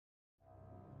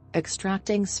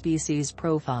Extracting species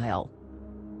profile.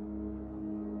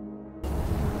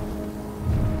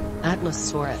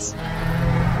 Atlasaurus.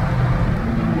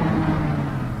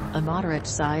 A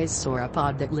moderate-sized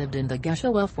sauropod that lived in the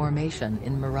Geshowa Formation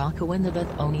in Morocco in the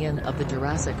Devonian of the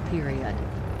Jurassic period.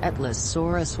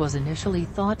 Atlasaurus was initially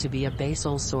thought to be a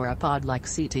basal sauropod like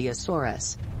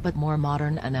Cetiosaurus, but more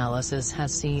modern analysis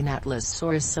has seen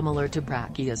Atlasaurus similar to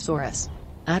Brachiosaurus.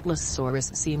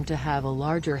 Atlasaurus seemed to have a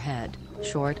larger head,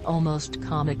 short almost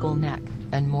conical neck,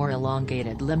 and more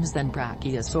elongated limbs than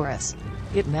Brachiosaurus.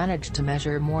 It managed to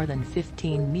measure more than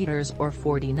 15 meters or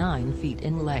 49 feet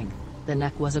in length. The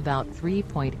neck was about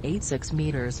 3.86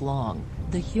 meters long,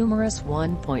 the humerus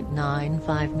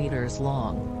 1.95 meters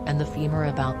long, and the femur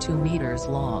about 2 meters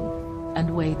long,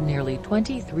 and weighed nearly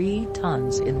 23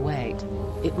 tons in weight.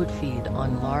 It would feed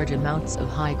on large amounts of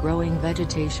high-growing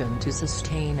vegetation to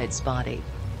sustain its body.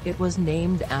 It was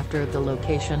named after the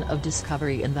location of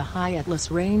discovery in the high Atlas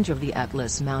range of the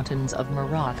Atlas Mountains of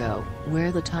Morocco,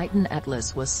 where the Titan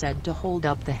Atlas was said to hold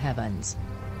up the heavens.